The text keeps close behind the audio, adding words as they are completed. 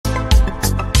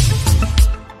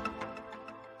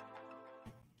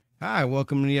Hi,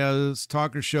 welcome to the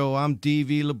Talker Show. I'm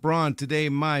DV LeBron. Today,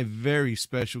 my very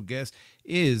special guest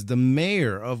is the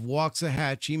mayor of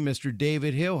Waxahachie, Mr.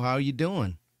 David Hill. How are you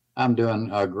doing? I'm doing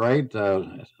great.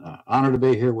 Honored to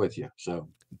be here with you.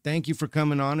 Thank you for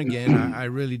coming on again. I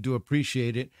really do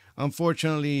appreciate it.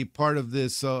 Unfortunately, part of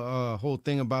this whole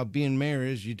thing about being mayor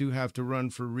is you do have to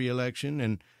run for reelection,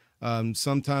 and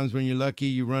sometimes when you're lucky,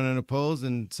 you run unopposed,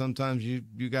 and sometimes you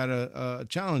got a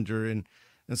challenger, and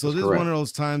so That's this is one correct. of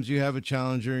those times you have a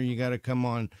challenger, and you got to come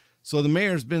on. So the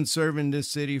mayor's been serving this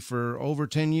city for over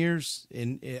 10 years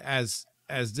as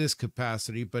this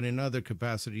capacity, but in other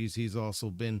capacities, he's also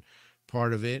been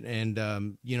part of it. And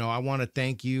I want to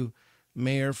thank you,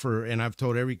 Mayor, and I've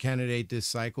told every candidate this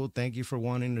cycle, thank you for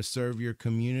wanting to serve your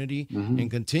community Hmm. and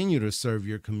continue to serve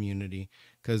your community,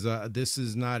 because this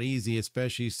is not easy,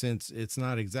 especially since it's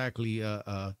not exactly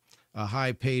a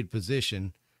high paid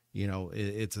position.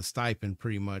 It's a stipend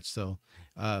pretty much. So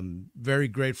very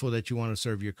grateful that you want to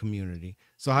serve your community.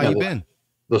 So how Yeah, you the, been?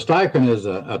 the stipend is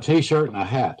a T-shirt and a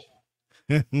hat.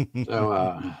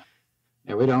 So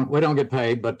yeah, we don't get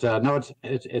paid, but no,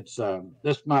 it's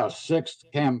this is my sixth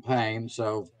campaign.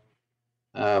 So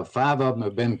five of them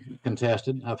have been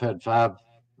contested. I've had five.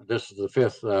 This is the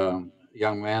fifth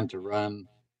young man to run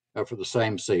for the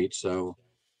same seat. So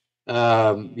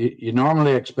you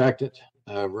normally expect it.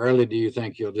 Rarely do you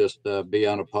think you'll just be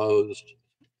unopposed.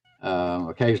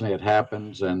 Occasionally it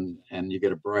happens, and you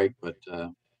get a break, but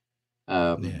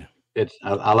Yeah,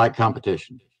 I like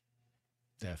competition.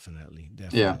 definitely, Yeah.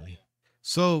 definitely.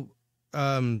 So,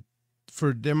 um,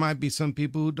 for there might be some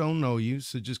people who don't know you,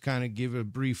 so just kind of give a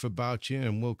brief about you,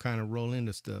 and we'll kind of roll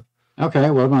into stuff.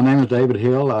 Okay. Well, my name is David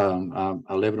Hill.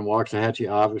 I live in Waxahachie.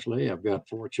 Obviously, I've got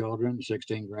four children,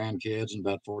 16 grandkids, and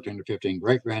about 14 or 15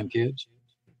 great grandkids.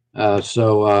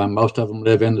 So most of them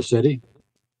live in the city.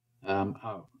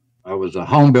 I was a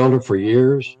home builder for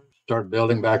years. Started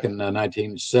building back in the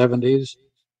 1970s.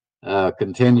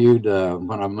 Continued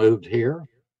when I moved here.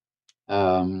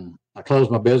 I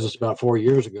closed my business about 4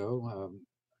 years ago.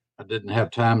 I didn't have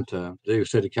time to do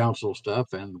city council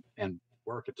stuff and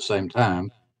work at the same time.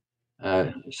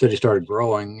 The city started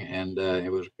growing, and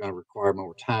it was going to require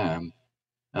more time.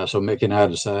 So Mickey and I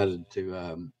decided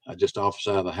to just office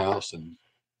out of the house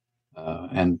uh,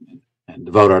 and and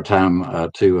devote our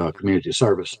time to community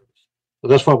service. So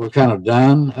that's what we've kind of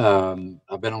done.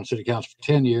 I've been on city council for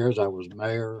 10 years. I was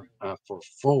mayor for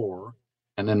four,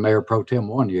 and then mayor pro tem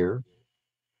 1 year.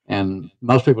 And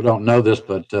most people don't know this,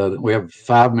 but we have a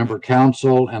five-member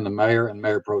council, and the mayor and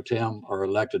mayor pro tem are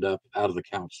elected up out of the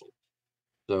council.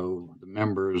 So the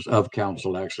members of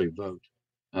council actually vote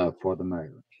for the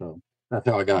mayor. So that's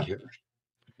how I got here,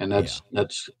 and Yeah.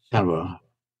 that's kind of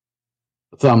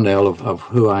a thumbnail of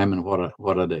who I am and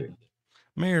what I do.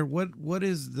 Mayor, what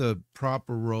is the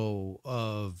proper role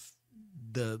of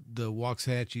the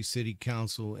Waxahachie City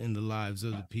Council in the lives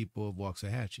of the people of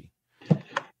Waxahachie?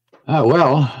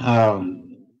 Well,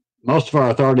 most of our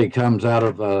authority comes out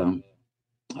of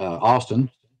Austin,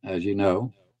 as you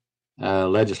know.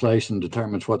 Legislation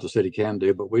determines what the city can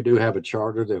do, but we do have a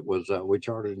charter that was we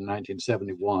chartered in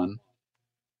 1971.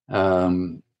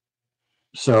 Um,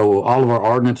 so all of our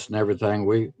ordinance and everything,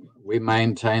 we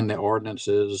maintain the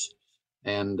ordinances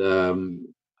and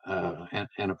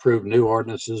and approve new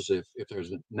ordinances if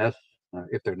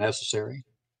they're necessary.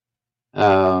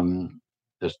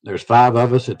 There's five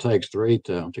of us. It takes three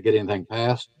to get anything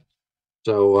passed.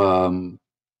 So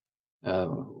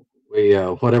uh, we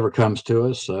whatever comes to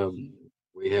us,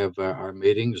 we have our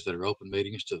meetings that are open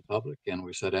meetings to the public, and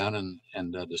we sit down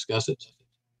and discuss it,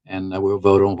 and we'll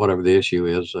vote on whatever the issue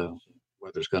is,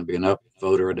 whether it's going to be an up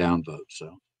vote or a down vote.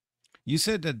 So You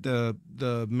said that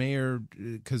the mayor,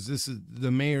 because this is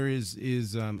the mayor is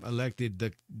elected.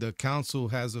 The council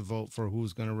has a vote for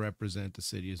who's going to represent the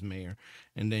city as mayor,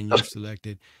 and then you're that's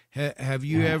selected. Have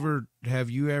you ever,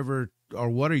 or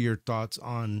what are your thoughts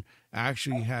on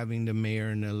actually having the mayor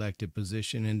in an elected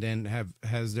position, and then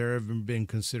has there ever been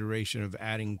consideration of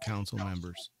adding council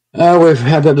members? we've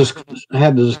had the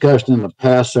discussion in the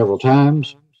past several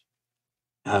times.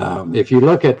 If you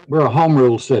look at, we're a home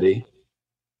rule city.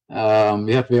 You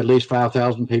have to be at least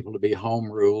 5,000 people to be home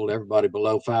ruled. Everybody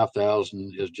below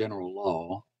 5,000 is general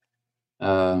law.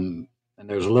 And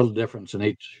there's a little difference in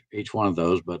each one of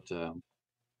those, but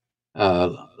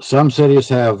some cities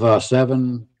have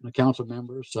seven council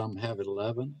members, some have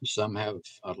 11, some have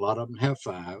a lot of them have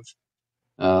five.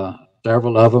 Uh,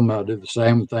 Several of them do the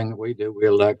same thing that we do. We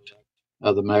elect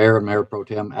the mayor and mayor pro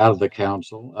tem out of the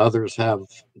council. Others have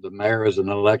the mayor as an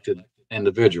elected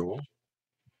individual,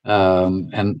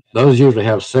 and those usually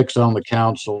have six on the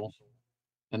council,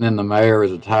 and then the mayor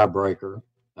is a tiebreaker.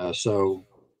 So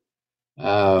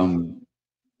um,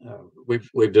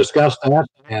 we've discussed that,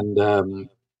 and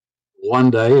one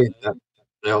day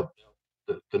they'll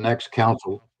the next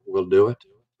council will do it.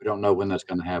 We don't know when that's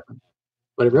going to happen,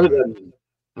 but it really Right. doesn't.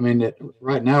 I mean,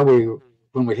 right now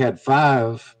when we had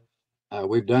five,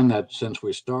 we've done that since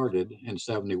we started in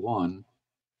 '71,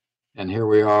 and here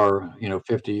we are,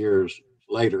 50 years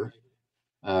later,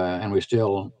 and we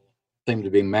still seem to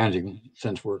be managing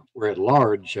since we're at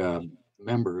large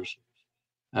members.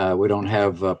 We don't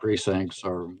have precincts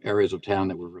or areas of town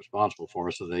that we're responsible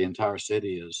for, so the entire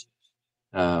city is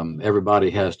everybody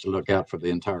has to look out for the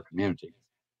entire community,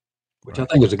 which I Right.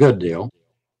 think is a good deal.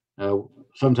 Uh,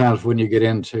 Sometimes when you get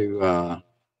into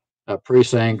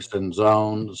precincts and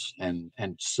zones and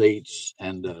seats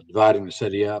and dividing the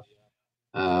city up,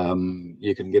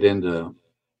 you can get into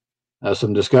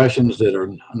some discussions that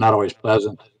are not always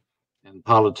pleasant, and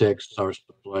politics starts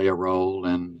to play a role,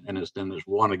 and then there's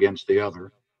one against the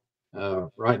other.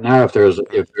 Right now, if there's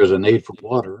a need for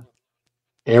water,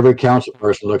 every council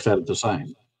person looks at it the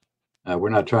same. We're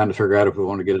not trying to figure out if we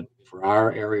want to get it for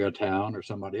our area of town or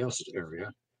somebody else's area.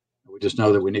 We just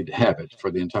know that we need to have it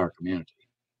for the entire community.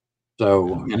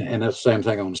 So, and that's the same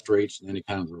thing on the streets and any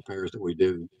kind of repairs that we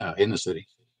do in the city.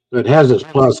 So it has its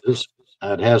pluses.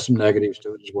 It has some negatives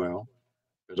to it as well.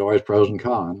 There's always pros and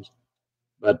cons.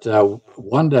 But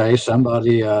one day,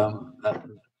 somebody, I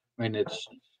mean, it's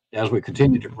as we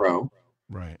continue to grow,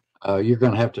 Right. you're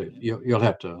going to have to, you'll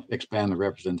have to expand the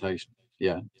representation.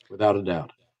 Yeah, without a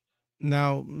doubt.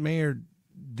 Now, Mayor,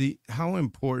 the how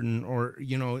important, or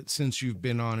since you've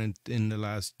been on in the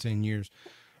last 10 years,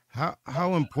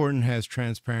 how important has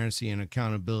transparency and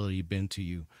accountability been to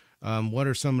you? What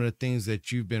are some of the things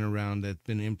that you've been around that's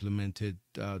been implemented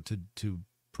to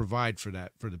provide for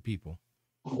that for the people?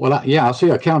 Well, yeah, I see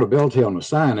accountability on the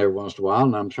sign every once in a while,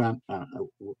 and I'm trying.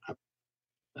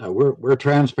 We're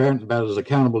transparent, about as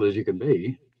accountable as you can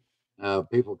be.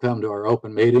 People come to our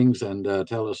open meetings and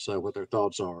tell us what their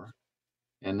thoughts are,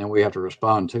 and then we have to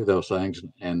respond to those things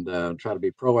and try to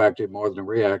be proactive more than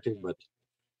reactive. But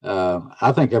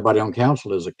I think everybody on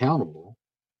council is accountable.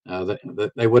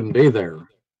 That they wouldn't be there.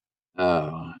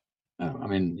 Uh, I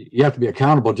mean, you have to be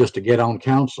accountable just to get on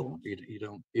council. You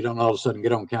don't all of a sudden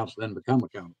get on council and become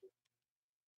accountable.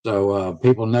 So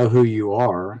people know who you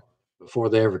are before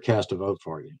they ever cast a vote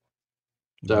for you.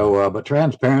 So, Right. but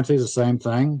transparency is the same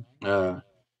thing.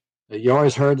 You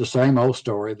always heard the same old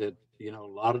story that a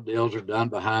lot of deals are done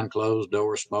behind closed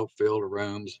doors, smoke-filled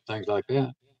rooms, things like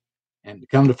that. And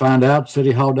come to find out,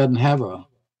 City Hall doesn't have a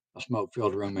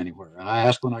smoke-filled room anywhere. I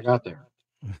asked when I got there.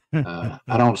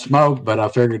 I don't smoke, but I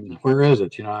figured, where is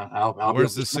it? I'll be able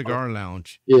Where's to the smell it. cigar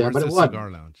lounge? Yeah, Where's but it the wasn't.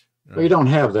 cigar lounge? Well, you Right. don't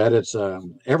have that. It's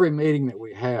every meeting that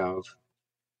we have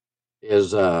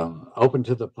is open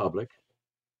to the public,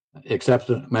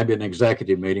 except maybe an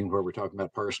executive meeting where we're talking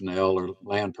about personnel or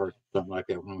land purchase, something like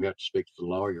that, when we have to speak to the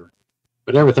lawyer.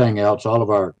 But everything else, all of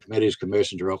our committees,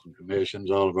 commissions are open commissions.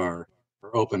 All of our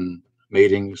are open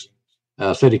meetings.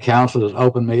 City council is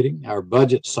open meeting. Our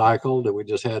budget cycle that we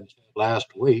just had last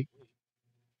week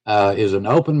is an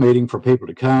open meeting for people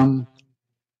to come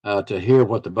to hear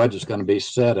what the budget's going to be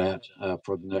set at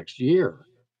for the next year.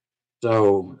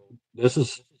 So this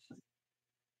is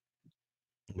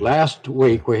Yeah. last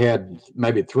week we had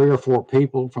maybe three or four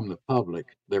people from the public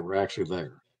that were actually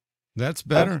there. That's That's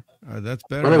better. That's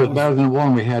better. Well, it I was was better than the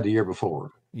one we had the year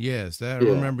before. Yes, that I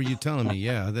Yeah, remember you telling me.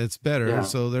 Yeah, that's better. yeah,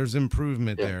 So there's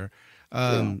improvement yeah, there.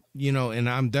 yeah. And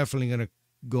I'm definitely going to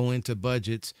go into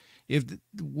budgets.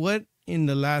 What in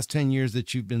the last 10 years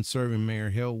that you've been serving Mayor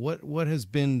Hill, what has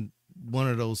been one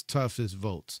of those toughest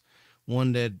votes?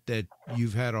 One that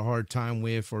you've had a hard time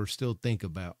with or still think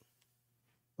about?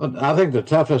 But I think the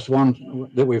toughest one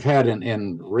that we've had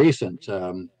in recent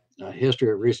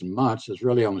history of recent months is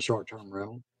really on the short-term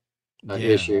rental Yeah.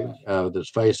 issue that's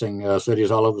facing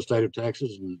cities all over the state of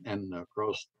Texas and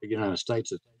across the United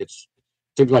States. It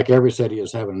seems like every city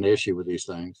is having an issue with these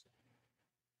things.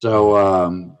 So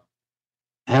Right.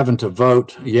 having to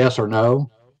vote yes or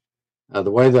no. The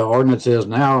way the ordinance is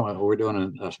now, we're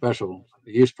doing a special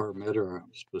use permit or a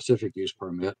specific use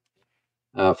permit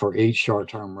for each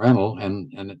short-term rental,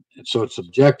 so it's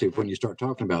subjective when you start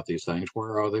talking about these things.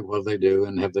 Where are they? What do they do?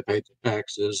 And have they paid the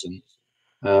taxes? And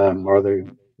are they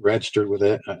registered with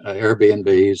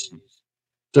Airbnbs?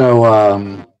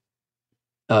 So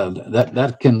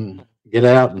that can get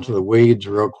out into the weeds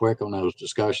real quick on those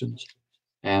discussions,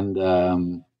 and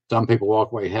some people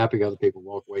walk away happy, other people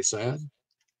walk away sad.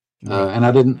 Right. And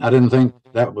I didn't think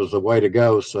that was the way to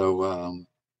go. So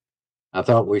I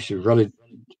thought we should really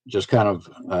just kind of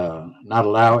not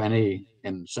allow any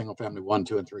in single family one,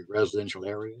 two, and three residential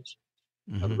areas.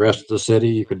 The Mm-hmm. rest of the city,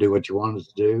 you could do what you wanted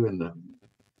to do, and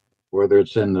whether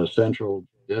it's in the central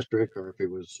district or if it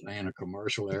was in a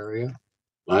commercial area,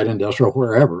 light industrial,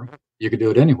 wherever, you could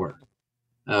do it anywhere.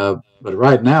 But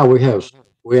right now we have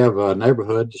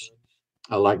neighborhoods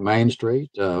like Main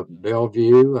Street,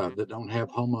 Bellevue, that don't have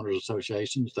homeowners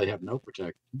associations. They have no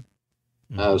protection.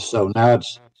 Mm-hmm. So now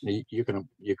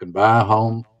you can buy a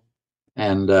home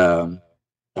and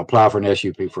apply for an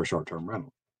SUP for a short-term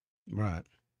rental. Right.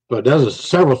 So it does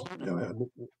several.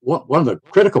 One of the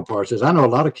critical parts is I know a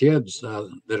lot of kids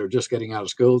that are just getting out of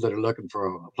school that are looking for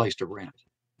a place to rent.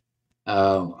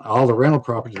 All the rental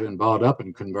properties have been bought up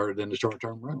and converted into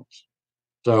short-term rentals.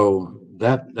 So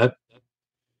that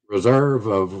reserve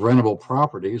of rentable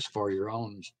properties for your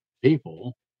own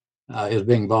people is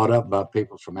being bought up by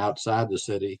people from outside the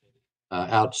city,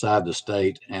 outside the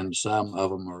state, and some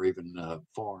of them are even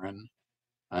foreign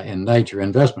in nature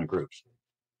investment groups.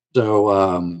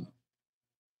 So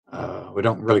we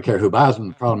don't really care who buys them.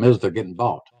 The problem is they're getting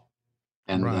bought,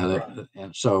 and Right.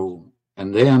 and so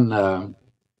and then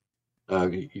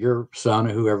your son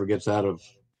or whoever gets out of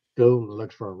school and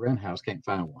looks for a rent house can't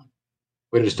find one.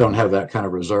 We just don't Right. have that kind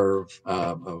of reserve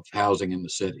of housing in the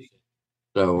city.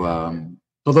 So Yeah.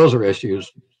 so those are issues,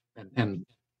 and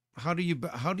How do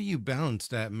you balance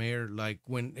that, Mayor? Like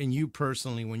when, and you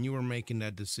personally, when you were making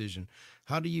that decision,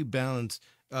 how do you balance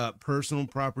personal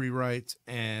property rights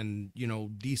and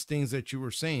these things that you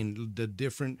were saying, the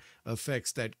different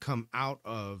effects that come out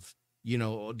of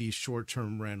these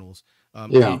short-term rentals?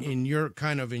 yeah. In your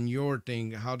in your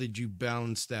thing, how did you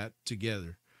balance that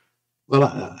together?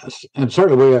 Well, and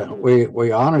certainly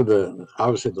we honor the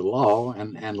obviously the law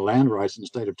and land rights in the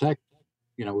state of Texas.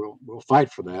 We'll fight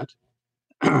for that.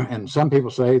 And some people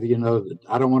say that, that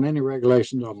I don't want any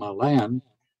regulations on my land.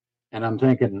 And I'm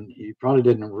thinking you probably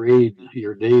didn't read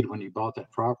your deed when you bought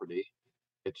that property.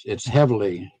 It's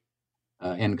heavily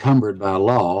encumbered by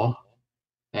law,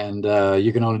 and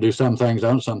you can only do some things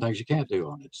on it, some things you can't do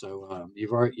on it. So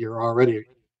you're already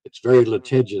it's a very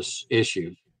litigious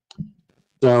issue.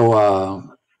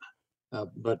 So,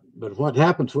 but what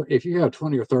happens if you have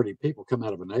 20 or 30 people come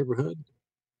out of a neighborhood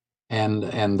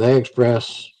and they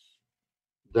express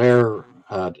their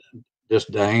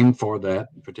disdain for that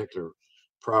particular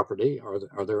property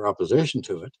or their opposition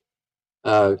to it?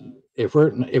 Uh, if we're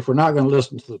not going to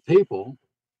listen to the people,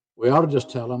 we ought to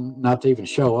just tell them not to even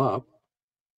show up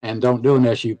and don't do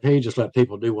an SUP. Just let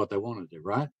people do what they want to do,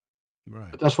 right?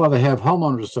 Right. But that's why they have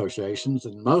homeowners associations,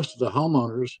 and most of the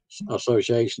homeowners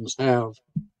associations have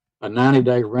a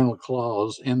 90-day rental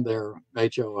clause in their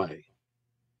HOA.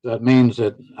 That means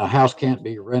that a house can't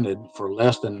be rented for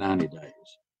less than 90 days.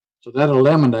 So that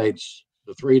eliminates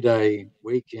the 3-day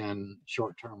weekend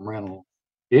short-term rental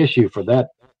issue for that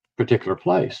particular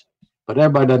place. But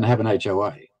everybody doesn't have an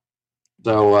HOA.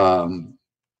 So,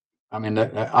 I mean,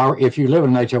 if you live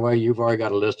in an HOA, you've already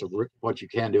got a list of what you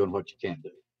can do and what you can't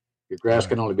do. Your grass Right.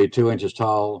 can only be 2 inches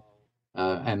tall,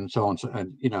 and so on.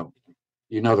 And you know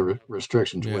the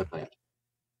restrictions Yeah. with that.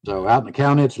 So Yeah. out in the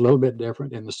county, it's a little bit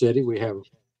different. In the city, we have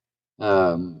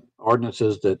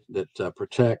ordinances that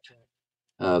protect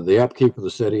the upkeep of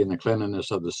the city and the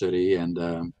cleanliness of the city. And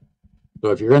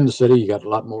so if you're in the city, you got a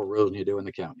lot more rules than you do in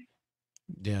the county.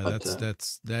 Yeah. But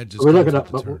That just we look comes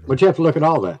at with the but territory. you have to look at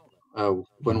all that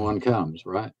when Hmm. one comes,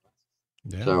 right?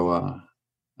 Yeah. So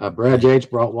Brad Yeah. Yates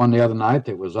brought one the other night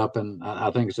that was up in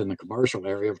I think it's in the commercial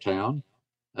area of town.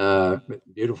 Uh,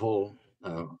 Beautiful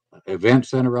event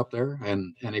center up there,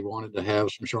 and he wanted to have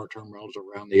some short-term rentals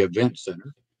around the event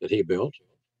center that he built,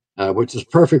 which is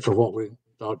perfect for what we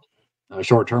thought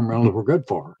short-term rentals were good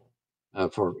for.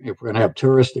 For if we're going to have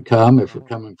tourists that come, if we're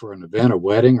coming for an event, a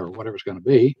wedding, or whatever it's going to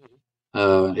be,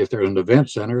 if there's an event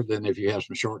center, then if you have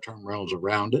some short-term rentals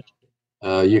around it,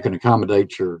 you can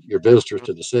accommodate your visitors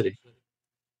to the city.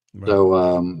 Right.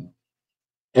 So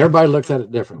everybody looks at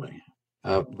it differently,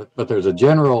 but there's a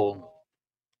general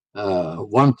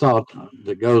one thought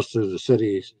that goes through the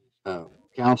city's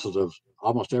councils of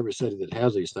almost every city that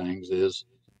has these things is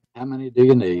how many do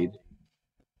you need?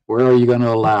 Where are you going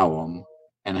to allow them?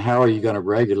 And how are you going to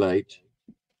regulate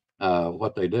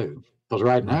what they do? Because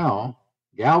right Right. now,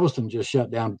 Galveston just shut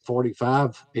down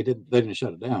 45. They didn't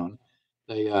shut it down.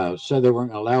 They said they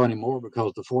weren't going to allow any more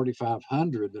because the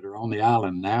 4,500 that are on the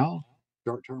island now,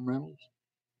 short-term rentals,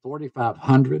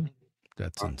 4,500.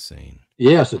 That's insane.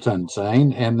 Yes, it's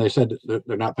insane. And they said that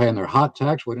they're not paying their hot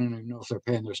tax. We don't even know if they're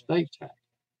paying their state tax.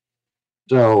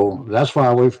 So that's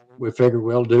why we figured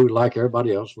we'll do like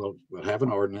everybody else. We'll have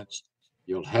an ordinance.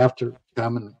 you'll have to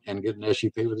come and get an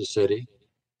SUP with the city,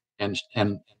 and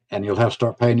and you'll have to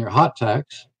start paying your hot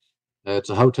tax. It's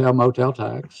a hotel motel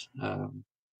tax,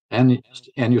 and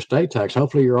your state tax.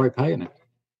 Hopefully, you're already paying it.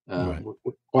 Right.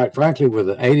 Quite frankly, with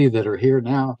the 80 that are here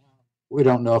now, we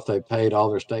don't know if they paid all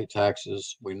their state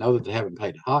taxes. We know that they haven't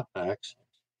paid hot tax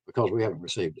because we haven't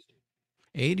received it.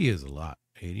 80 is a lot.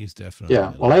 80 is Yeah, definitely a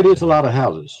well, lot. 80 is a Yeah. lot of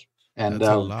houses, That's a and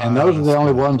those lot are of the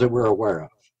only stuff. ones that we're aware of.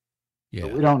 So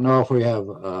Yeah. we don't know if we have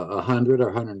 100 or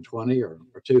 120 or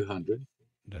 200,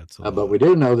 That's a but we lot.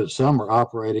 do know that some are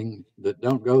operating that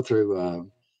don't go through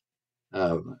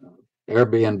uh,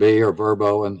 Airbnb or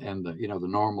Verbo and the, the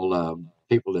normal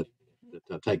people that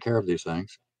take care of these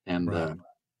things, and Right.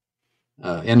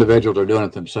 individuals are doing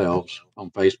it themselves on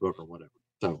Facebook or whatever.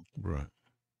 So Right.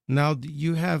 Now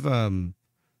you have it's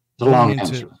a going long into,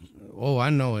 answer. oh, I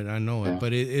know it, Yeah.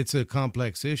 but it's a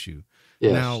complex issue.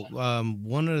 Yes. Now,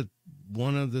 one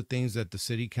of the things that the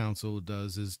city council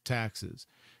does is taxes,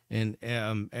 and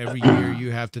every year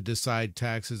you have to decide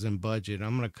taxes and budget.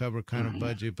 I'm going to cover kind of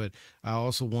budget, but I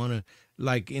also want to,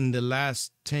 like, in the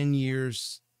last 10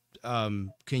 years,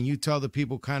 can you tell the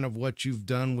people kind of what you've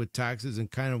done with taxes and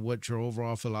kind of what your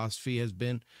overall philosophy has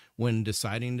been when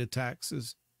deciding the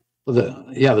taxes? Well,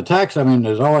 the tax. I mean,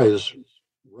 there's always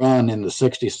run in the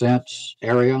 60 cents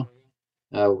area.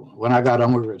 When I got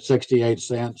on, we were at 68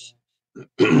 cents.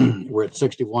 We're at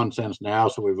 61 cents now,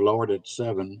 so we've lowered it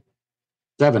 7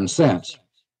 cents.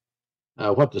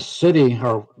 What the city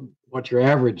or what your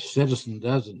average citizen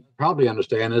doesn't probably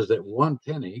understand is that 1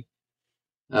 penny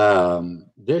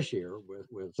this year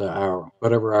with our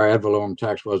whatever our ad valorem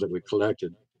tax was that we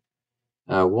collected,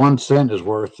 1 cent is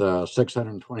worth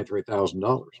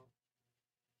 $623,000.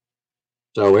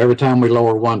 So every time we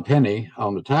lower 1 penny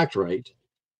on the tax rate,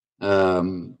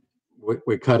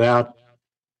 we cut out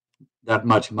that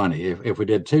much money. If we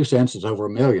did 2 cents, it's over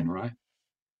 1 million, right?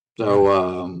 Yeah.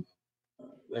 So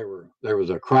there was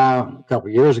a cry a couple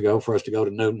of years ago for us to go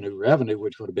to new revenue,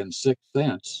 which would have been 6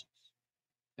 cents,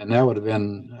 and that would have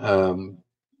been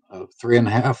three and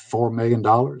a half, $4 million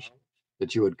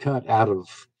that you would cut out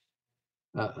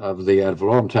of the ad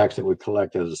valorem tax that we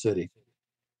collect as a city.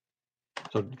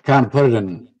 So to kind of put it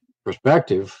in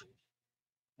perspective,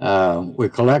 we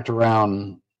collect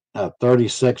around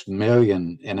 36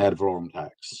 million in ad valorem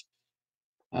tax.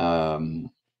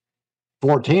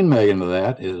 14 million of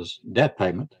that is debt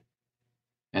payment,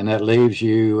 and that leaves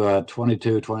you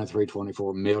 22, 23,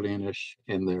 24 million-ish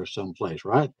in there someplace,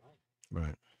 right?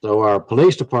 Right. So our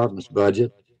police department's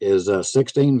budget is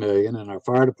 16 million, and our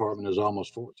fire department is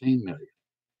almost 14 million.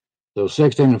 So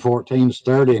 16 and 14 is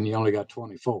 30, and you only got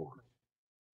 24.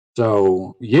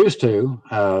 So used to,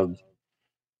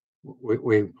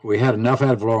 we had enough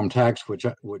ad valorem tax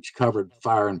which covered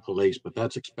fire and police, but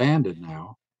that's expanded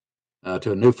now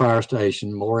to a new fire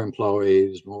station, more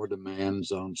employees, more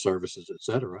demands on services,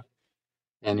 etc.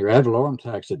 And your ad valorem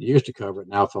tax that used to cover it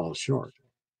now falls short.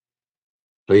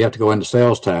 So you have to go into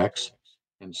sales tax,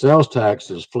 and sales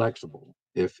tax is flexible.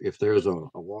 If there's a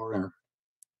war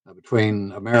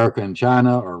between America and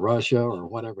China or Russia or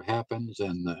whatever happens,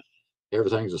 and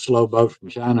everything's a slow boat from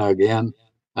China again,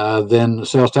 then the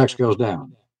sales tax goes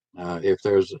down. If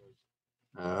there's,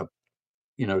 uh,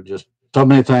 just so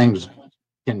many things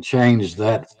can change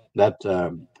that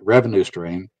revenue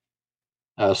stream.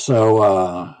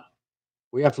 So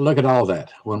we have to look at all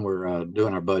that when we're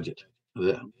doing our budget.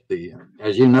 The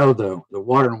as you know, the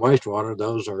water and wastewater,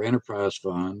 those are enterprise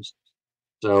funds.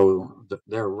 So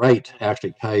their rate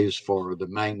actually pays for the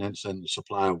maintenance and the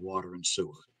supply of water and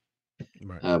sewer.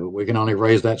 Right. But we can only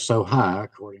raise that so high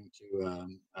according to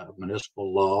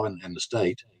municipal law and the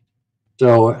state.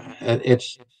 So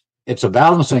it's a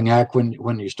balancing act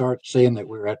when you start seeing that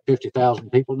we're at 50,000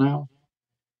 people now,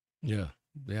 Yeah.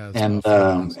 Yeah. It's a and lot for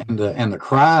us. the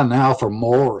cry now for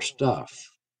more stuff.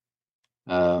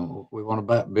 We want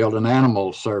to build an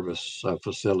animal service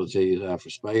facility for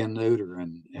spay and neuter,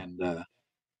 and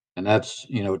that's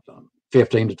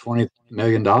 15 to 20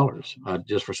 million dollars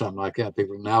just for something like that.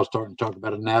 People are now starting to talk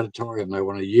about an auditorium. They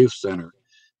want a youth center.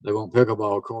 They want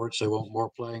pickleball courts. They want more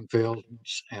playing fields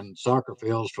and soccer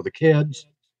fields for the kids.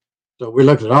 So we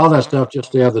looked at all that stuff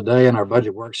just the other day in our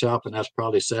budget workshop, and that's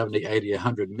probably 70, 80,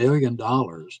 $100 million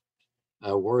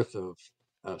worth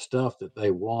of stuff that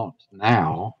they want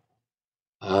now.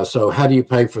 So how do you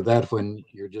pay for that when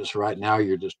you're just right now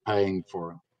you're just paying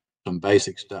for some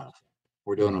basic stuff?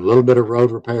 We're doing a Right. little bit of road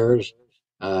repairs,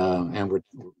 and we're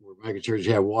making sure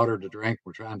you have water to drink.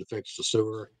 We're trying to fix the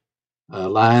sewer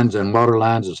lines and water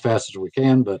lines as fast as we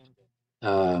can, but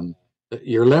um,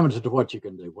 you're limited to what you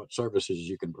can do, what services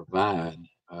you can provide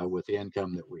with the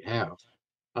income that we have.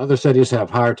 Other cities have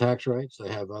higher tax rates.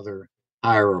 They have other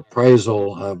higher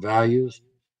appraisal values,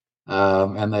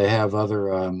 and they have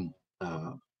other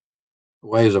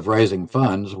ways of raising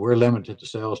funds. We're limited to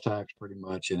sales tax pretty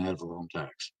much and ad valorem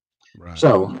tax. Right.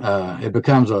 So it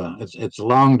becomes it's a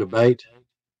long debate,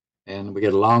 and we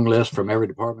get a long list from every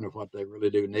department of what they really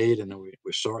do need, and then we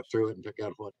sort through it and pick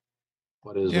out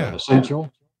what is Yeah.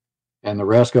 essential, and the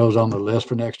rest goes on the list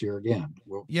for next year again.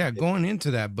 Well, Yeah, going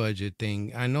into that budget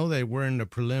thing, I know that we're in the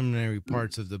preliminary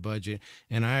parts of the budget,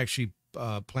 and I actually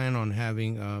plan on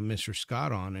having Mr.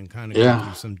 Scott on and kind of go yeah,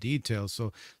 through some details,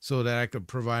 so that I could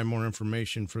provide more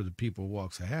information for the people of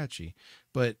Waxahachie.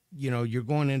 But you're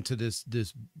going into this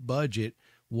budget.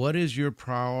 What is your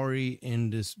priority in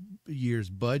this year's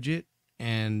budget?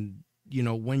 And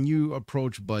when you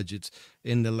approach budgets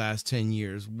in the last 10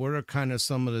 years, what are kind of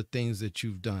some of the things that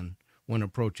you've done when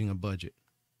approaching a budget?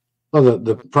 well,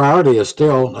 the priority is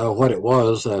still what it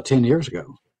was 10 years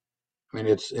ago. I mean,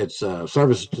 it's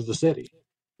services to the city.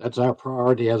 That's our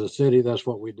priority as a city. That's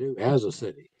what we do as a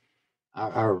city.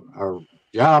 Our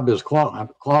job is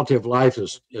quality of life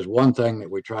is one thing that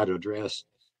we try to address,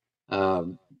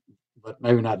 um, but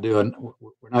maybe not doing.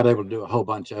 We're not able to do a whole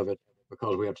bunch of it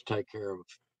because we have to take care of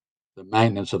the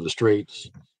maintenance of the streets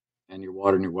and your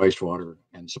water and your wastewater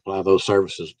and supply those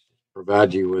services,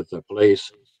 provide you with the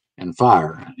police and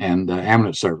fire and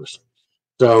ambulance service.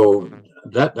 So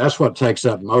that's what takes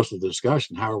up most of the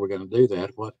discussion. How are we going to do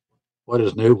that? What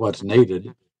is new? What's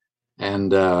needed?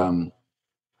 And so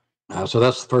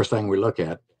that's the first thing we look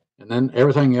at. And then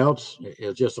everything else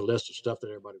is just a list of stuff that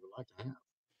everybody would like to have.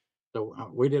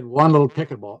 So we did one little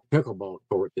pickleball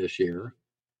court this year,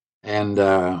 and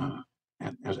I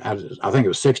think it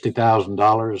was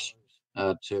 $60,000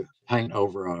 to paint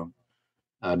over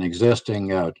an existing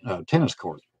tennis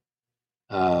court.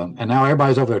 And now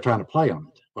everybody's over there trying to play on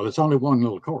it. Well, it's only one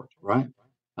little court, right?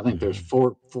 I think there's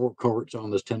Hmm. four courts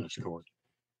on this tennis court,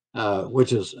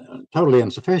 which is totally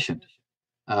insufficient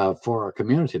for our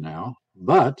community now.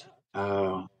 But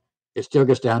it still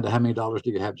gets down to how many dollars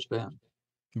do you have to spend.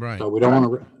 Right. So we don't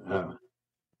want to.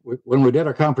 When we did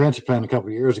our comprehensive plan a couple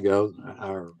of years ago,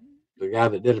 the guy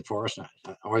that did it for us, I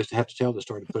always have to tell the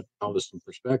story to put all this in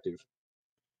perspective.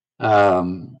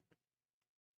 Um,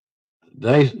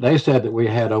 they said that we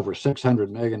had over $600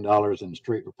 million in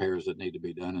street repairs that need to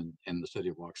be done in the city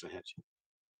of Waxahachie.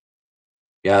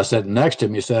 Yeah, I said next to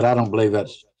him. He said, "I don't believe that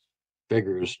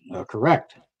figure is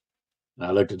correct." And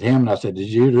I looked at him and I said, "Did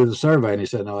you do the survey?" And he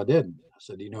said, "No, I didn't." I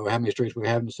said, "Do you know how many streets we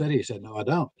have in the city?" He said, "No, I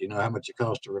don't." "Do you know how much it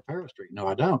costs to repair a street?" "No,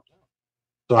 I don't."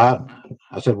 So I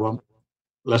said, "Well,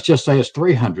 let's just say it's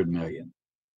 300 million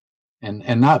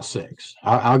and not six.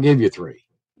 I'll give you three.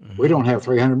 We Hmm. don't have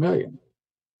 300 million.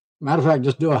 Matter of fact,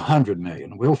 just do 100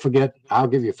 million. We'll forget. I'll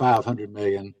give you 500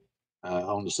 million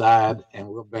on the side, and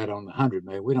we'll bet on the 100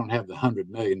 million. We don't have the 100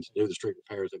 million to do the street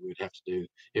repairs that we'd have to do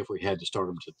if we had to start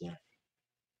them today.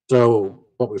 So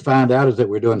what we find out is that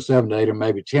we're doing 7 to 8 or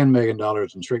maybe $10 million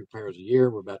in street repairs a year.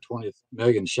 We're about 20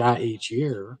 million shy each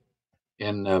year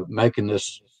in making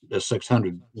this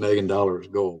 $600 million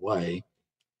go away.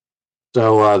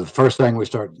 So the first thing we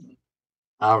start,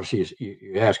 obviously, is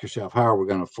you ask yourself, how are we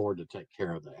going to afford to take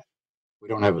care of that? We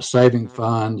don't have a saving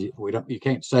fund. We don't. You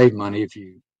can't save money if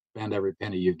you spend every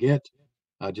penny you get.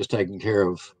 Just taking care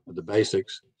of the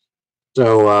basics.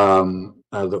 So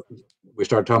we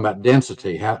start talking about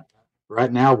density.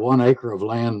 Right now 1 acre of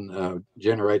land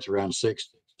generates around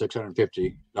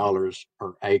 $650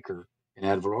 per acre in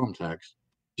ad valorem tax.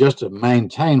 Just to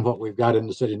maintain what we've got in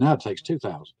the city now, it takes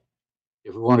 2,000.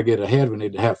 If we want to get ahead, we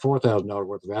need to have $4,000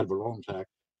 worth of ad valorem tax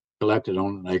collected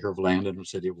on an acre of land in the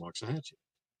city of Waxahachie.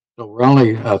 So we're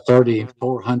only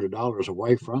 $3,400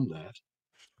 away from that.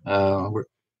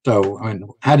 So I mean,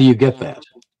 how do you get that?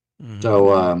 Hmm.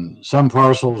 So some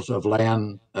parcels of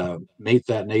land meet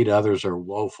that need. Others are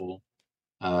woeful,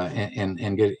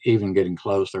 and get even getting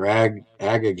close. They're ag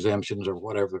exemptions or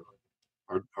whatever,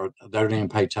 or they don't even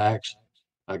pay tax.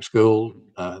 Like school,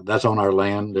 that's on our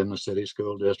land in the city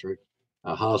school district,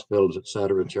 hospitals, et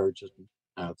cetera, churches,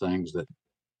 things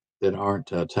that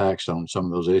aren't taxed on some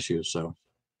of those issues. So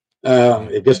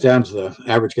Right. it gets down to the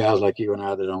average guys like you and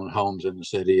I that own homes in the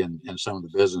city and some of the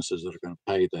businesses that are going to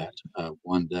pay that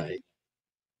one day.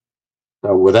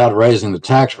 So without raising the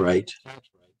tax rate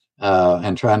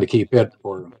and trying to keep it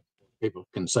where people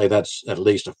can say that's at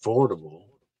least affordable,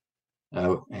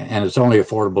 and it's only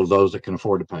affordable to those that can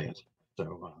afford to pay it.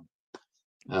 So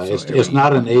So it's every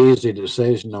not an easy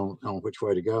decision on which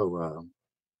way to go,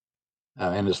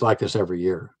 and it's like this every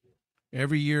year.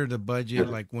 every year the budget,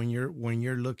 like when you're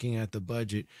looking at the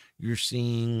budget, you're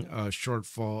seeing a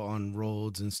shortfall on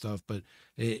roads and stuff. But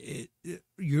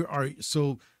you are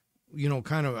so,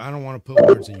 kind of. I don't want to put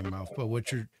words in your mouth, but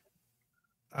what you're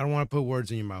I don't want to put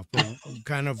words in your mouth, but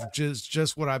kind of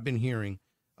just what I've been hearing.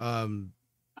 Um,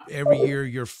 every year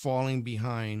you're falling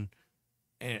behind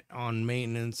on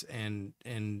maintenance and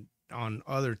on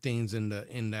other things in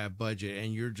that budget,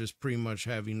 and you're just pretty much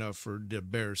have enough for the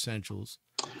bare essentials,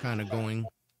 kind of going.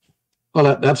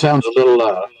 Well, that sounds a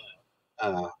little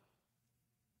uh,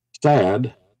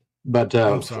 sad, but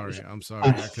I'm sorry.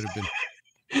 I could have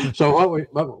been. so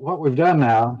what we've done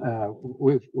now,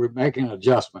 we're making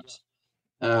adjustments.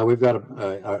 We've got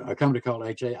a company called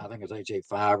HA, I think it's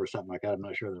HA5 or something like that. I'm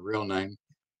not sure the real name.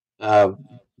 Uh,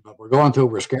 but we're going through,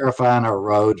 we're scarifying our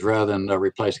roads rather than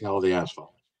replacing all the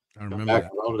asphalt. I Come remember back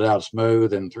that. and roll it out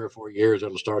smooth. In 3 or 4 years,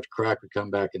 it'll start to crack. We come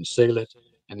back and seal it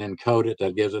and then coat it.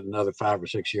 That gives it another 5 or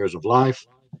 6 years of life.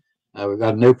 We've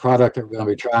got a new product that we're going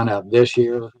to be trying out this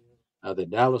year that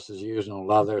Dallas is using on a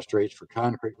lot of their streets for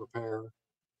concrete repair,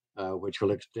 which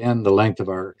will extend the length of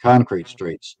our concrete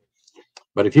streets.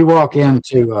 But if you walk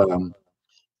into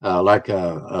like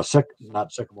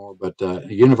not Sycamore, but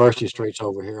University Streets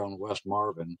over here on West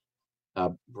Marvin,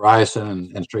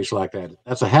 Bryson, and streets like that.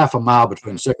 That's a half a mile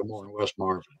between Sycamore and West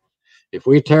Marvin. If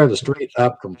we tear the street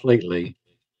up completely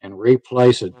and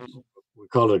replace it, we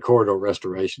call it a corridor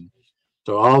restoration.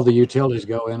 So all the utilities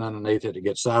go in underneath it to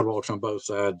get sidewalks on both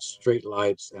sides, street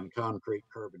lights, and concrete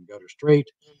curb and gutter street.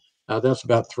 That's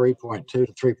about 3.2 to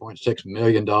 $3.6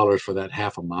 million for that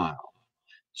half a mile.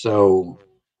 So,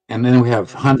 and then we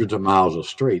have hundreds of miles of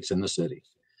streets in the city.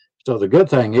 So the good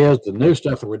thing is the new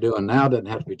stuff that we're doing now doesn't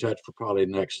have to be touched for probably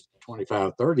the next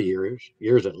 25, 30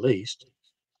 years at least.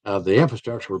 The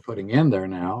infrastructure we're putting in there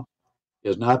now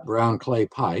is not brown clay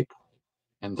pipe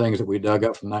and things that we dug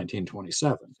up from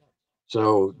 1927.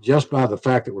 So just by the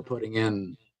fact that we're putting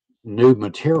in new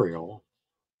material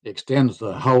extends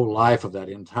the whole life of that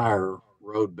entire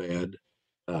roadbed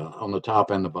on the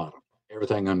top and the bottom,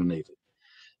 everything underneath it.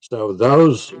 So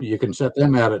those you can set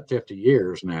them out at 50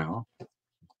 years now.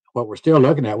 What we're still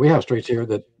looking at, we have streets here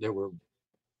that were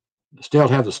still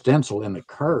have the stencil in the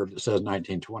curb that says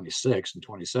 1926 and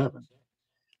 27.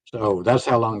 So that's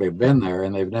how long they've been there,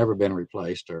 and they've never been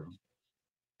replaced. Or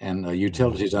and the Mm.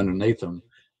 utilities underneath them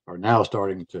are now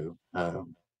starting to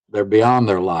they're beyond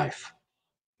their life,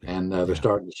 and they're Yeah.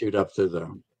 starting to shoot up through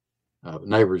the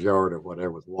neighbor's yard or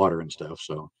whatever with water and stuff.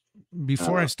 So uh,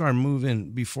 Before I start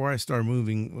moving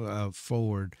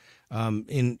forward,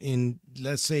 in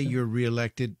let's say you're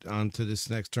reelected onto this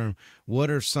next term, what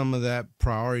are some of that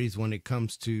priorities when it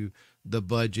comes to the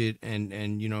budget and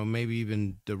maybe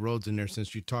even the roads in there,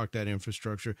 since you talked that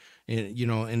infrastructure, and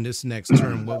in this next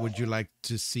term, what would you like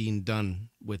to see done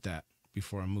with that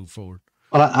before I move forward?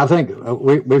 well, I think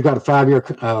we've got a 5 year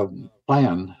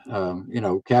plan,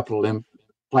 capital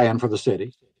plan for the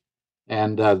city.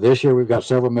 And this year we've got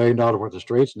several $1 million worth of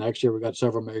streets. Next year we've got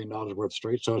several $1 million worth of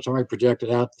streets. So it's already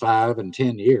projected out 5 and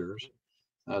 10 years.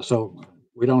 So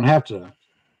we don't have to,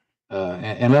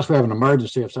 unless we have an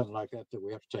emergency of something like that that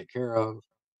we have to take care of.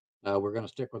 We're going to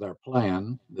stick with our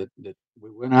plan that we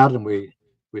went out and we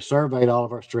surveyed all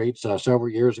of our streets several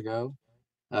years ago.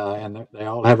 And they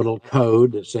all have a little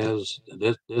code that says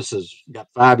this has got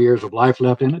 5 years of life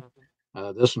left in it.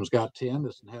 This one's got 10.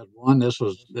 This one has one. This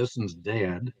one's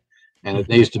dead, and it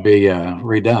needs to be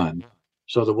redone.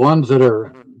 So the ones that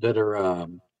are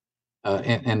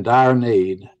in dire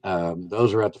need,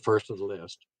 those are at the first of the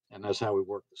list, and that's how we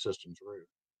work the system through.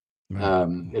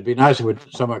 Right. It'd be nice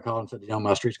if somebody called and said,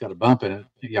 my street's got a bump in it.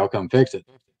 Y'all come fix it.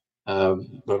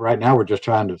 But right now we're just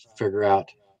trying to figure out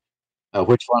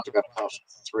which ones are going to cost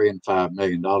 $3 and $5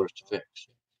 million to fix.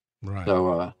 Right.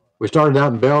 So we started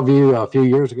out in Bellevue a few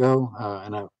years ago,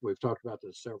 and we've talked about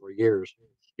this several years.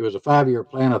 It was a 5 year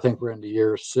plan. I think we're into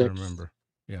year I six, remember.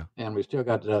 Yeah. and we still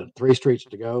got 3 streets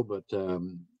to go, but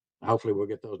hopefully we'll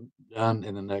get those done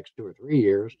in the next 2 or 3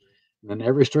 years. And then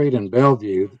every street in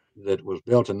Bellevue that was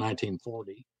built in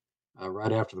 1940,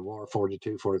 right after the war,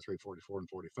 42, 43, 44, and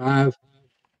 45,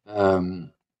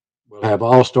 um, will have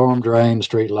all storm drains,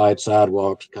 street lights,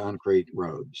 sidewalks, concrete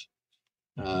roads.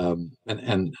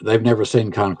 And they've never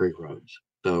seen concrete roads.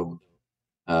 So,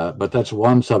 but that's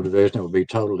one subdivision that will be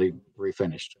totally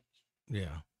refinished.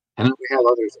 Yeah. And then we have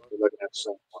others that we're looking at the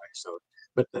same way. So,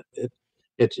 but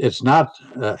it's not.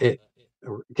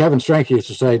 Kevin Strank used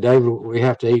to say, David, we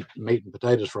have to eat meat and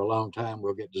potatoes for a long time.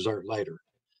 We'll get dessert later.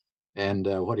 And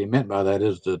what he meant by that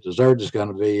is the dessert is going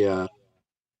to be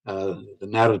the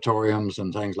natatoriums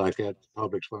and things like that,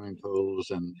 public swimming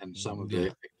pools, and some of Yeah.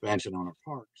 the expansion on our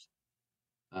parks.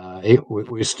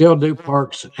 We still do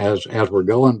parks as we're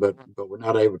going, but we're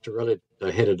not able to really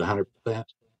to hit it 100%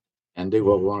 and do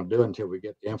what we Mhm. want to do until we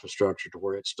get the infrastructure to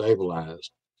where it's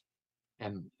stabilized.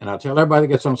 And I tell everybody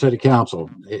that gets on city council,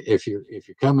 if you're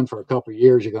coming for a couple of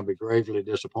years, you're going to be gravely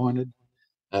disappointed.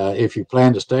 If you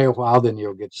plan to stay a while, then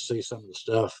you'll get to see some of the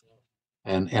stuff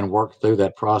and work through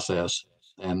that process.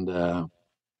 And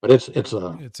but It's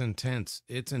intense.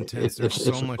 It's intense. There's so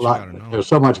it's a much you got lot. to know. There's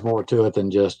so much more to it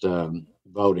than just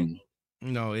voting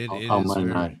No, it on is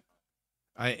Monday very. night.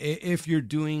 If you're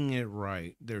doing it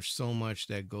right, there's so much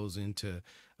that goes into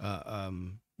uh,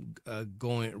 um,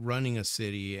 going running a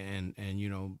city and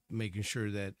making sure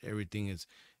that everything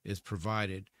is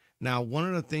provided. Now, one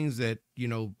of the things that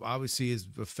obviously is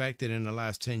affected in the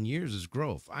last 10 years is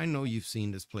growth. I know you've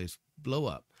seen this place blow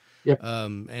up. Yep,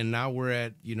 And now we're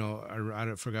at,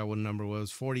 I forgot what number it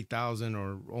was, 40,000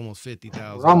 or almost we're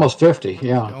 50,000, almost 50.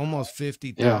 Yeah, almost yeah,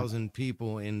 50,000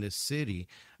 people in this city.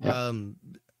 yeah. Um,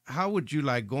 how would you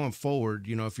like going forward?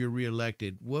 If you're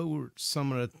reelected, what were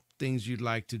some of the things you'd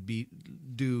like to be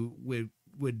do with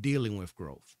dealing with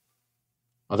growth?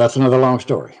 Well, that's another long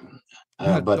story.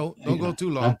 But Don't go too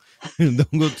uh, long.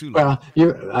 Don't go too long. well,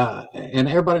 you and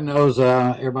everybody knows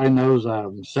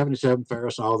 77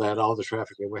 Ferris, all the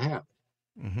traffic that we have.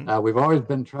 Hmm. We've always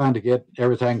been trying to get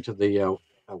everything to the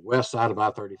west side of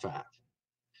I-35.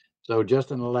 So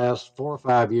just in the last 4 or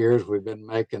 5 years, we've been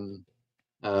making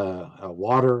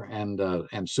water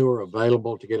and sewer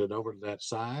available to get it over to that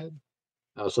side,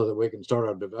 so that we can start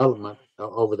our development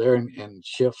over there and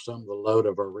shift some of the load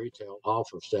of our retail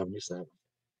off of 77.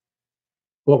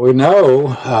 What we know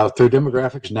through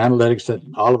demographics and analytics that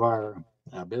all of our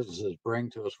businesses bring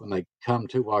to us when they come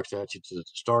to Waxahachie to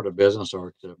start a business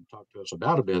or to talk to us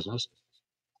about a business,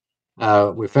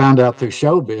 we found out through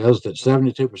showbiz that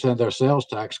 72% of their sales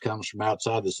tax comes from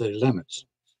outside the city limits.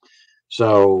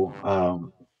 So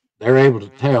they're able to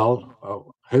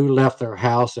tell who left their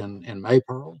house in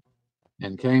Maypearl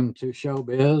and came to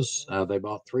showbiz. They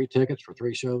bought 3 tickets for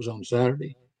 3 shows on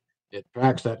Saturday. It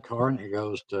tracks that car and it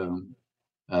goes to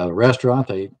a restaurant.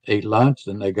 They eat lunch,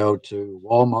 then they go to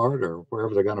Walmart or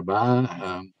wherever they're going to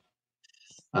buy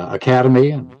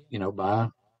Academy and buy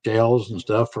gels and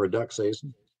stuff for a duck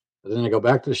season. And then they go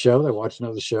back to the show. They watch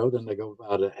another show. Then they go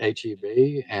by to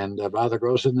HEB and buy their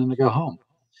groceries, and then they go home.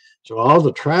 So all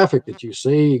the traffic that you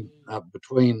see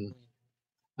between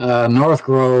North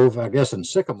Grove, I guess, and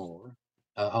Sycamore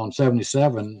on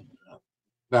 77,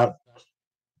 about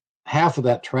half of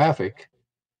that traffic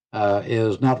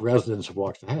is not residents of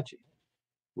Waxahachie.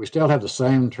 We still have the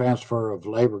same transfer of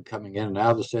labor coming in and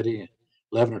out of the city.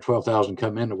 11 or 12,000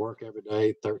 come in to work every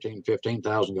day. 13,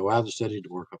 15,000 go out of the city to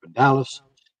work up in Dallas.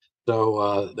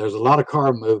 So there's a lot of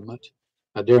car movement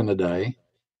during the day.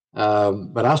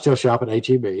 But I still shop at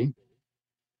HEB.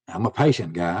 I'm a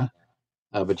patient guy.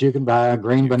 But you can buy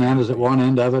green You gotta bananas at be. one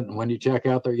end of it, and when you check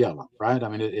out, they're yellow, right? I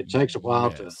mean, it takes a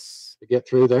while Yes. to get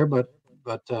through there, but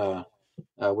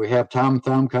we have Tom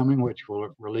Thumb coming, which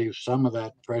will relieve some of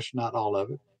that pressure, not all of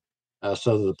it,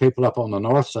 so that the people up on the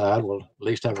north side will at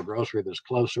least have a grocery that's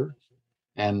closer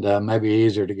and maybe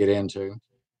easier to get into.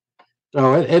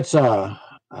 So it's uh,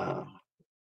 uh,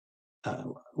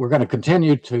 we're going to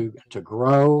continue to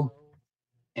grow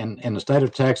in the state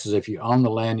of Texas. If you own the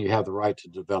land, you have the right to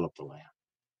develop the land.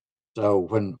 So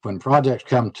when projects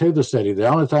come to the city, the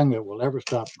only thing that will ever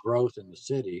stop growth in the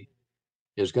city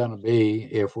is going to be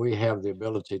if we have the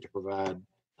ability to provide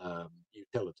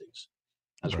utilities.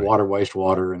 That's Right. water,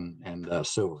 wastewater, and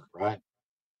sewer, right?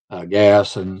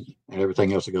 Gas and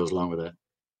everything else that goes along with that.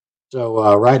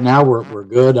 So right now we're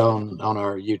good on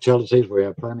our utilities. We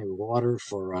have plenty of water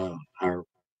for our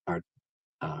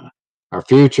uh, our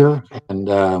future and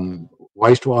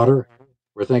wastewater.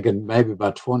 We're thinking maybe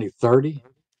by 2030,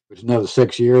 which is another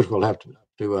 6 years, we'll have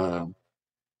to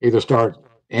either start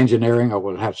engineering or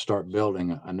we'll have to start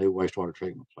building a new wastewater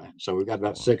treatment plant. So we've got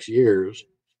about Wow. 6 years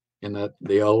in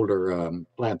the older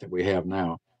plant that we have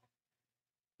now.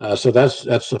 So that's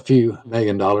a few $1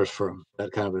 million for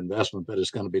that kind of investment, but it's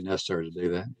going to be necessary to do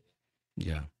that.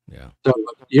 Yeah. Yeah. So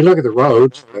you look at the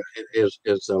roads is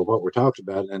what we're talking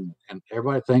about, and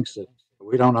everybody thinks that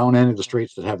we don't own any of the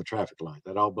streets that have a traffic light.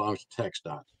 That all belongs to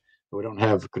TxDOT. We don't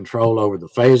have control over the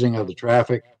phasing of the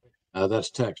traffic.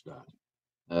 That's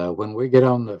TxDOT. When we get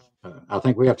on I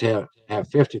think we have to have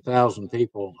 50,000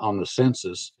 people on the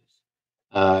census,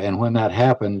 and when that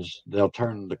happens, they'll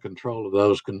turn the control of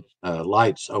those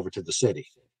lights over to the city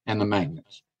and the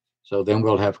maintenance. So then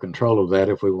we'll have control of that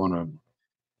if we want to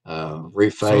So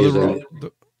rephase any.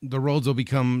 the roads will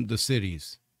become the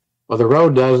cities. Well, the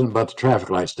road doesn't, but the traffic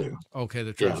lights do. Okay, the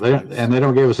Yeah, traffic lights. and they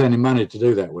don't give us any money to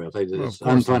do that with. Well, It's of course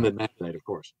not. unfunded mandate, of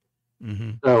course.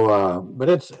 Mm-hmm. So, but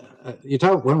it's you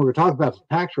talk when we were talking about the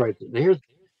tax rate. Here's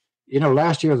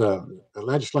last year the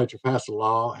legislature passed a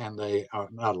law, and they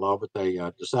not a law, but they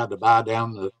decided to buy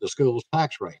down the school's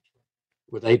tax rate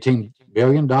with $18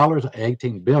 billion,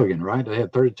 18 billion, right? They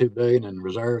had 32 billion in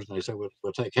reserves, and they said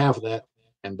we'll take half of that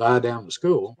and buy down the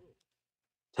school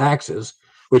taxes,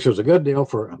 which was a good deal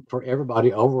for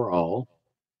everybody overall.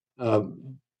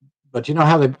 Um, but you know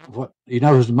how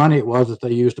whose money it was that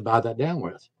they used to buy that down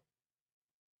with?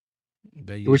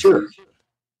 They It was use, yours. It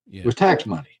yeah. was tax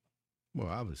money. Well,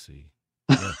 obviously,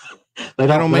 yeah. They They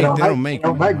don't don't they make don't they make don't they make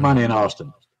don't any make money. money in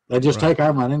Austin. They just Right. take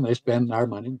our money and they spend our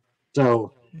money.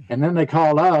 So and then they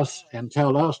call us and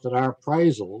tell us that our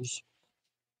appraisals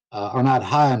are not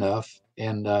high enough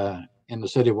in the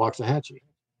city of Waxahachie. Wow.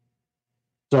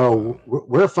 So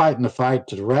we're fighting the fight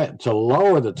to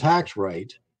lower the tax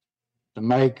rate to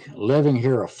make living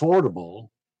here affordable,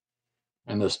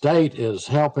 and the state is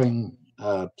helping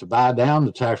to buy down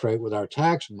the tax rate with our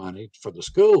tax money for the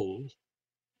schools,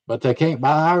 but they can't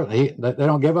buy they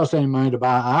don't give us any money to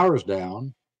buy ours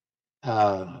down.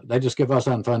 They just give us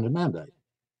unfunded mandate.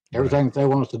 Right. Everything that they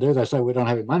want us to do, they say we don't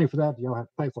have any money for that. You'll have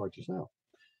to pay for it yourself.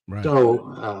 Right.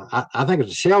 So I think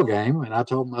it's a shell game, and I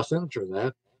told my senator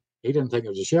that. He didn't think it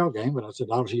was a shell game, but I said,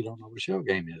 obviously you don't know what a shell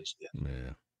game is.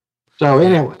 Yeah. So Yeah.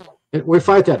 anyway, we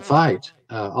fight that fight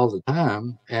all the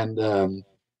time, and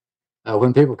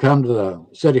when people come to the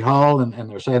city hall and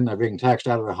they're saying they're being taxed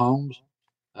out of their homes,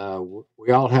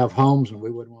 we all have homes, and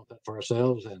we wouldn't want that for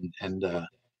ourselves, and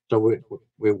so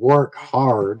we work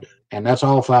hard, and that's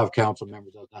all 5 council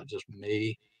members. That's not just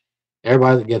me.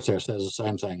 Everybody that gets there says the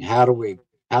same thing. How do we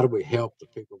help the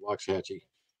people of Waxahachie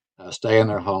stay in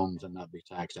their homes and not be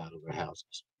taxed out of their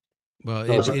houses?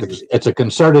 Well, So it's a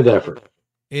concerted effort.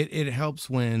 it helps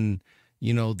when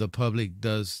the public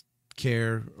does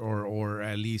care or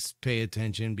at least pay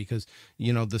attention, because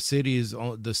the city is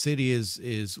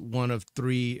one of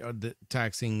three of the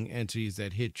taxing entities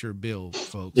that hit your bill,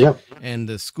 folks. Yep. And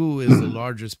the school is the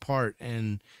largest part,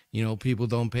 and people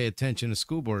don't pay attention to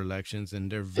school board elections,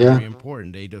 and they're Yeah. very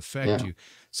important. They affect Yeah. you.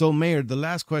 So, Mayor, the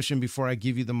last question before I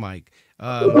give you the mic,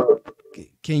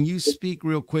 can you speak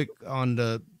real quick on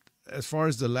as far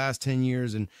as the last 10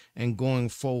 years and going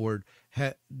forward?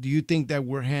 Do you think that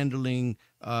we're handling,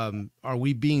 are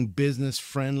we being business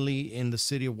friendly in the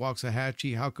city of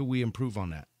Waxahachie? How could we improve on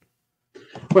that?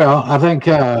 Well, I think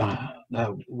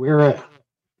we're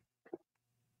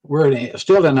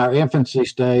still in our infancy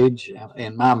stage,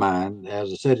 in my mind,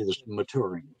 as a city that's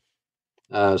maturing.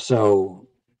 So,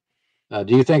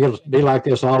 do you think it'll be like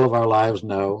this all of our lives?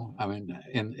 No. I mean,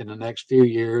 in the next few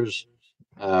years,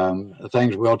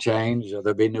 things will change.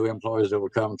 There'll be new employees that will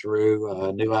come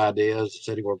through, new ideas. The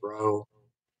city will grow.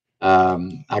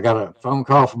 I got a phone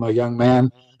call from a young man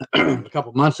a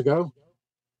couple months ago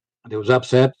that was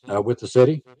upset with the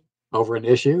city over an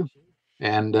issue.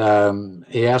 And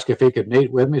he asked if he could meet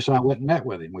with me. So I went and met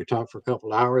with him. We talked for a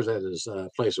couple hours at his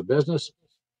place of business.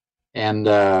 And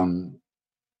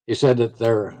he said that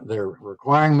they're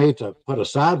requiring me to put a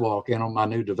sidewalk in on my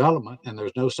new development, and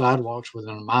there's no sidewalks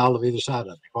within a mile of either side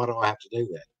of me. Why do I have to do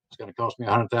that? It's going to cost me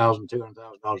 $100,000,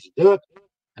 $200,000 to do it,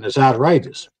 and it's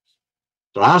outrageous.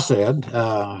 So I said,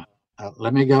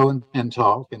 let me go and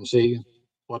talk and see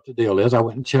what the deal is. I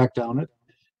went and checked on it,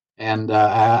 and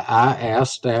I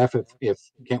asked staff if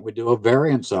can't we do a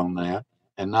variance on that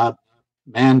and not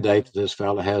mandate that this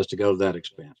fellow has to go to that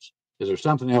expense. Is there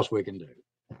something else we can do?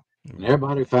 And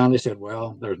everybody finally said,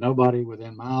 well, there's nobody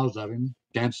within miles of him.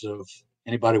 Chances of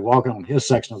anybody walking on his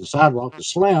section of the sidewalk is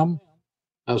slim.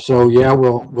 So yeah,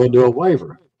 we'll do a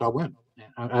waiver. So I went.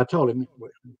 I told him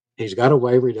he's got a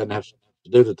waiver. He doesn't have to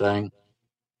do the thing.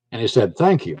 And he said,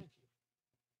 thank you.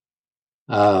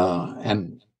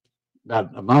 And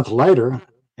about a month later,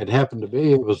 it happened to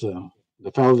be it was the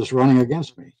fellow that's running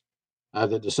against me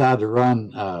that decided to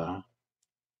run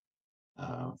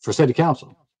for city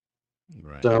council.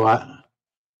 Right. You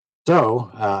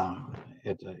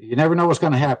never know what's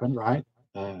going to happen, right?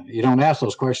 You don't ask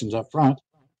those questions up front.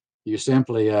 You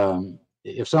simply,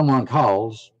 if someone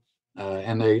calls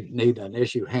and they need an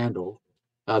issue handled,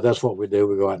 that's what we do.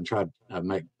 We go out and try to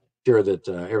make sure that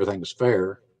everything is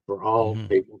fair for all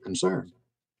people concerned.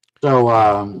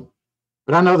 So,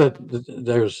 but I know that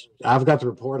I've got the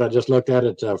report. I just looked at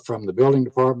it from the building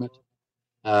department.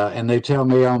 And they tell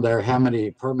me on there how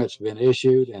many permits have been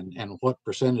issued and what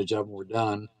percentage of them were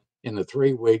done in the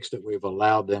 3 weeks that we've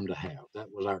allowed them to have. That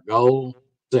was our goal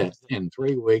set. In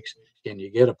 3 weeks, can you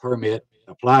get a permit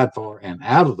applied for and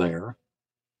out of there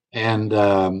And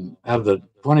out of the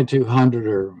 2,200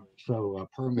 or so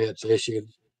permits issued,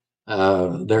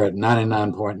 they're at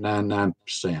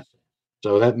 99.99%.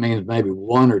 So that means maybe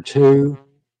one or two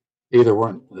either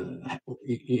weren't.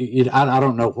 I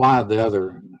don't know why the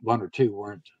other one or two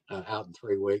weren't out in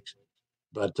 3 weeks.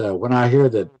 But when I hear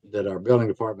that our building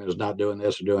department is not doing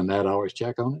this or doing that, I always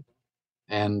check on it,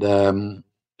 and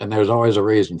there's always a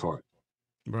reason for it.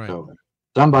 Right. So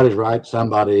somebody's right,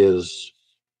 somebody is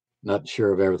not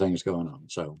sure of everything that's going on.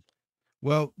 So,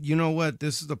 Well, you know what?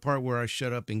 This is the part where I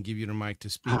shut up and give you the mic to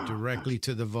speak directly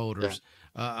to the yeah. voters.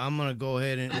 I'm going to go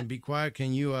ahead and be quiet.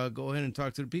 Can you go ahead and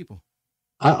talk to the people?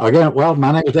 Again, well,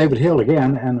 my name is David Hill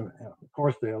again, and of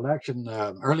course, the election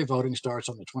early voting starts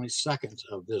on the 22nd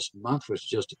of this month, which is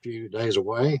just a few days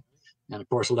away, and of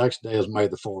course, election day is May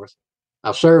the 4th.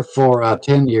 I've served for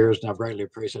 10 years, and I've greatly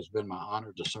appreciated. It's been my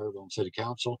honor to serve on City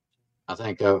Council. I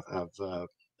think I've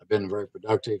been very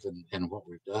productive in what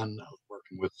we've done,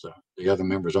 working with the other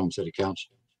members on City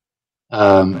Council.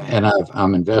 And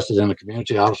I'm invested in the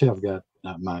community. Obviously, I've got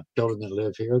my children that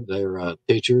live here. They're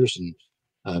teachers and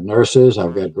nurses.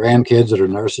 I've got grandkids that are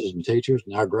nurses and teachers,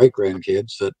 and our great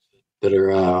grandkids that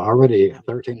are already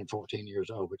 13 and 14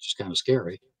 years old, which is kind of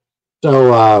scary.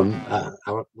 So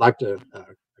I would like to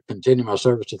continue my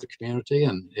service to the community,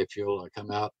 and if you'll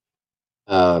come out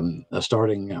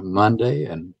starting Monday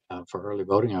and for early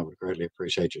voting, I would greatly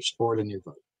appreciate your support and your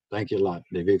vote. Thank you a lot,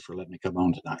 DV, for letting me come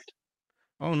on tonight.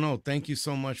 Oh no, thank you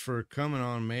so much for coming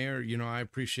on, Mayor. You know, I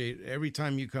appreciate every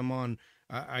time you come on.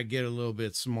 I get a little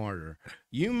bit smarter.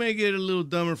 You may get a little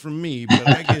dumber from me, but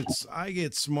I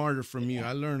get smarter from you.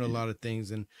 I learned a lot of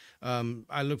things, and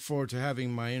I look forward to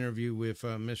having my interview with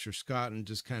Mr. Scott and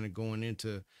just kind of going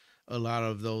into a lot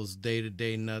of those day to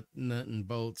day nut and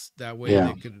bolts. That way,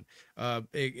 Yeah, they could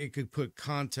it could put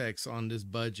context on this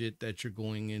budget that you're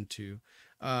going into.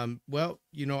 Well,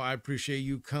 you know, I appreciate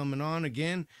you coming on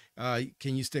again.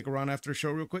 Can you stick around after the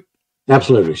show real quick?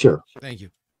 absolutely, sure. Thank you.